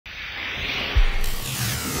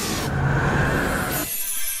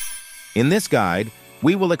In this guide,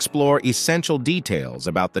 we will explore essential details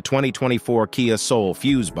about the 2024 Kia Soul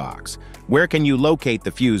fuse box. Where can you locate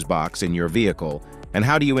the fuse box in your vehicle, and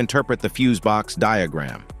how do you interpret the fuse box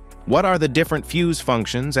diagram? What are the different fuse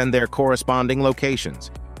functions and their corresponding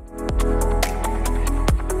locations?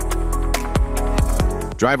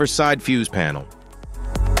 Driver's side fuse panel.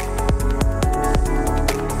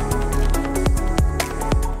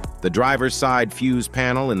 The driver's side fuse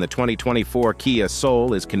panel in the 2024 Kia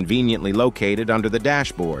Soul is conveniently located under the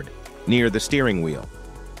dashboard, near the steering wheel.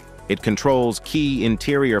 It controls key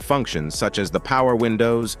interior functions such as the power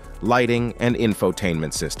windows, lighting, and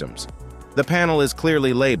infotainment systems. The panel is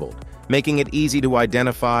clearly labeled, making it easy to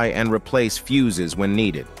identify and replace fuses when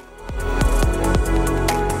needed.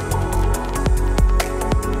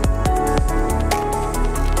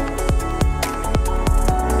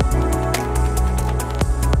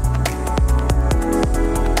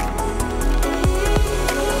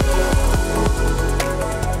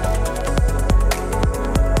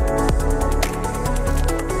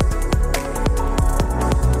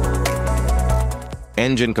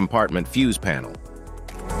 Engine compartment fuse panel.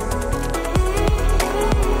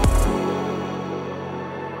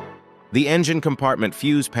 The engine compartment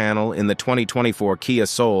fuse panel in the 2024 Kia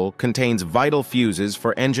Soul contains vital fuses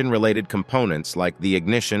for engine-related components like the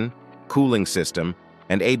ignition, cooling system,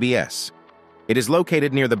 and ABS. It is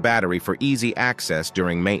located near the battery for easy access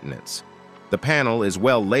during maintenance. The panel is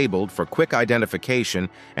well labeled for quick identification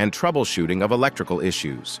and troubleshooting of electrical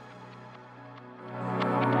issues.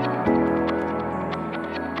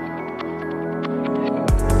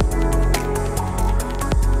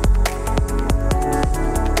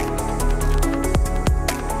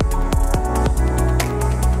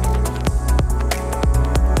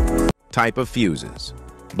 Type of fuses: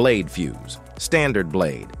 blade fuse, standard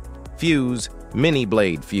blade, fuse, mini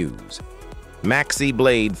blade fuse, maxi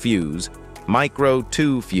blade fuse, micro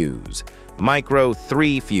 2 fuse, micro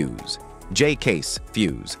 3 fuse, J-case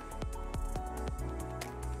fuse,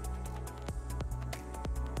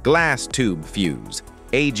 glass tube fuse,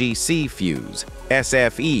 AGC fuse,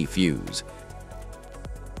 SFE fuse,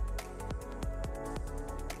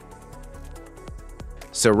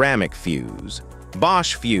 ceramic fuse,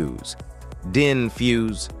 Bosch fuse, DIN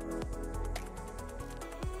fuse,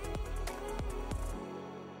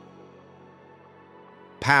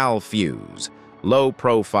 PAL fuse,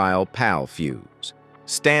 low-profile PAL fuse,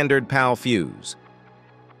 standard PAL fuse,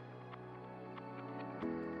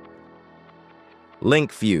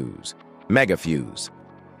 link fuse, mega fuse,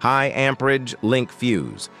 high amperage link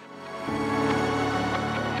fuse,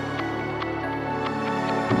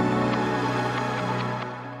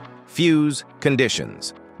 fuse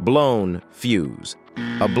conditions. Blown fuse.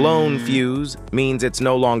 A blown fuse means it's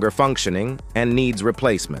no longer functioning and needs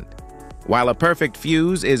replacement, while a perfect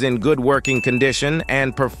fuse is in good working condition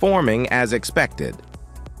and performing as expected.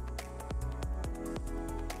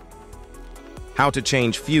 How to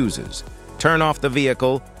change fuses. Turn off the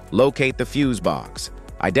vehicle, locate the fuse box,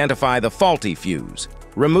 identify the faulty fuse,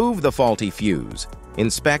 remove the faulty fuse,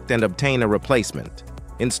 inspect and obtain a replacement,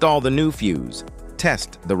 install the new fuse,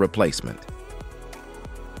 test the replacement.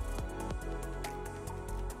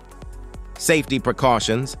 Safety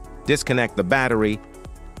precautions: disconnect the battery,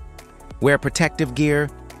 wear protective gear,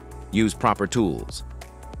 use proper tools,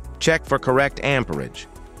 check for correct amperage,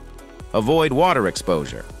 avoid water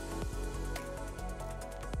exposure.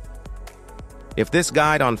 If this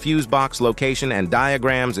guide on fuse box location and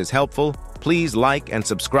diagrams is helpful, please like and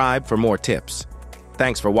subscribe for more tips.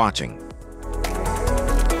 Thanks for watching.